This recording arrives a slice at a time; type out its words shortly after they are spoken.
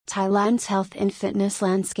Thailand's health and fitness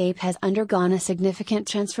landscape has undergone a significant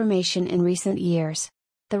transformation in recent years.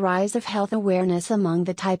 The rise of health awareness among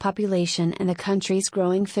the Thai population and the country's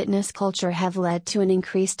growing fitness culture have led to an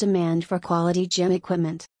increased demand for quality gym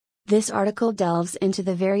equipment. This article delves into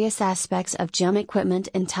the various aspects of gym equipment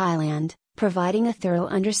in Thailand, providing a thorough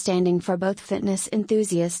understanding for both fitness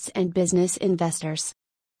enthusiasts and business investors.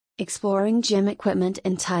 Exploring gym equipment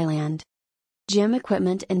in Thailand. Gym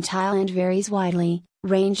equipment in Thailand varies widely,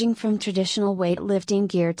 ranging from traditional weightlifting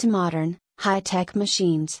gear to modern, high-tech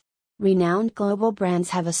machines. Renowned global brands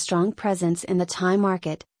have a strong presence in the Thai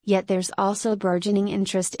market, yet there's also burgeoning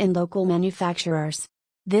interest in local manufacturers.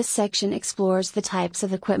 This section explores the types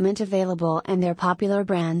of equipment available and their popular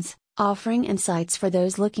brands, offering insights for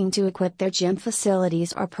those looking to equip their gym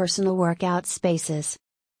facilities or personal workout spaces.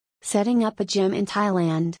 Setting up a gym in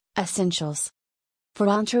Thailand, essentials. For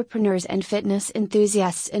entrepreneurs and fitness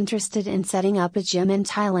enthusiasts interested in setting up a gym in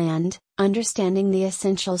Thailand, understanding the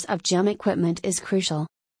essentials of gym equipment is crucial.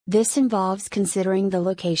 This involves considering the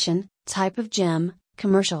location, type of gym,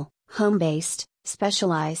 commercial, home-based,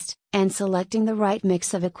 specialized, and selecting the right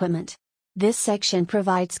mix of equipment. This section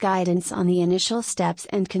provides guidance on the initial steps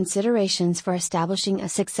and considerations for establishing a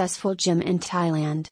successful gym in Thailand.